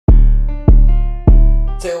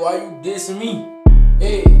Say why you dissing me?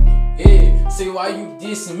 Yeah, yeah. Say why you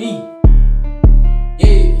dissing me?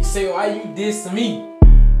 Yeah, say why you dissing me?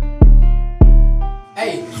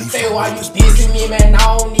 Hey, say why you dissing me, man?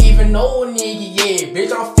 I don't even know a nigga, yeah.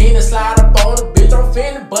 Bitch, I'm finna slide up on her, bitch, I'm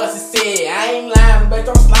finna bust it, said. I ain't lying, bitch,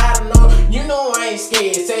 I'm sliding on. You know I ain't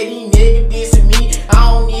scared. Say these niggas dissing me,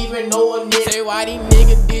 I don't even know a nigga. Say why these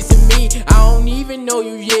niggas dissing me, I don't even know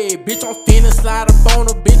you, yeah. Bitch, I'm finna slide up on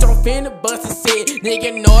her, bitch, I'm finna bust it, said.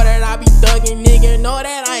 Nigga know that I be thuggin', nigga know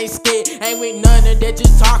that I ain't scared. Ain't with none of that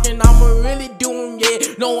just talking, I'ma really do 'em,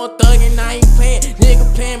 yeah. No, I'm thuggin', I ain't playin',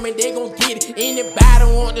 nigga playin', man, they gon' get it. Anybody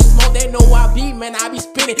want the smoke, they know I be, man, I be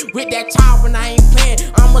spinning with that chopper, and I ain't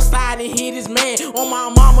playin'. I'ma slide and hit this man. On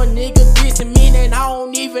my mama, nigga, dissing me, and I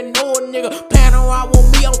don't even know a nigga. Plan around with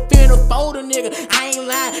me, I'm finna fold a nigga. I ain't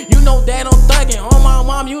lying, you know that I'm thuggin'. On my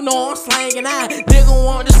mom, you know I'm slangin' out. Nigga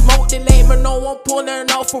want the smoke, they let me know I'm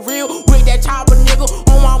pullin' off for real. With that chopper, nigga,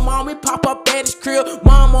 on my mom, we pop up at his crib.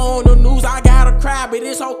 Mama on the news, I gotta cry, but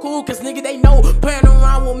it's so cool, cause nigga, they know. Playin'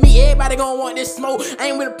 around with me, everybody gon' want this smoke.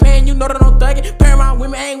 Ain't with a plan, you know that I'm thuggin'. Playin' around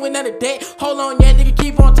with me, ain't with none of that. Hold on, yeah, nigga,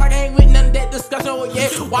 keep on talking, ain't with none of that discussion, oh yeah.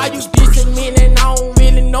 Why you dissing me, and I don't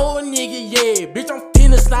really know a nigga, yeah. Bitch, I'm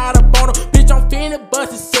finna slide up on her, bitch, I'm finna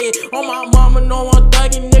bust it, said. On my mama, know I'm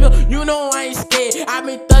thuggin', nigga, you know I ain't scared. I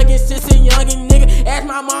been thuggin' since a youngin', nigga, ask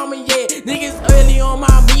my mama, yeah. Niggas early on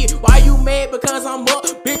my beat, why you mad? Because I'm up,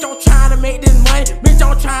 bitch, I'm tryna make this money, bitch,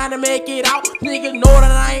 I'm tryna make it out. Niggas know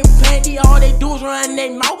that I ain't plenty, all they do is run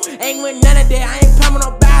their mouth. Ain't with none of that, I ain't coming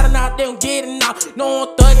no battle out, they don't get it now. No,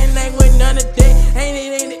 I'm thuggin', ain't with none of that.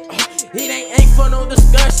 It ain't for no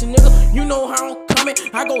discussion, nigga. You know how I'm coming,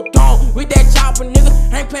 I go down with that chopper, nigga.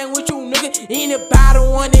 Ain't playin' with you, nigga. Anybody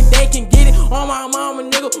want it, they can get it. On my mama,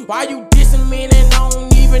 nigga. Why you dissing me and I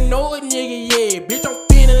don't even know a nigga, yeah. Bitch, I'm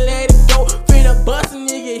finna let it go, finna bust a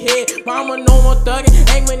nigga head. Mama know I'm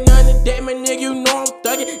thuggin', ain't with none of that, man, nigga. You know I'm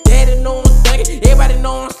thuggin', daddy know I'm thuggin', everybody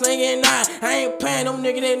know I'm slingin' nine. I ain't playin' no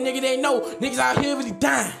nigga, that nigga they know. Niggas out here really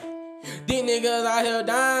dying. These niggas out here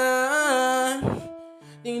dying.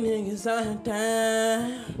 These niggas out here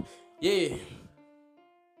dying. Yeah.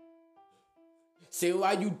 Say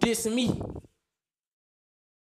why you dissing me?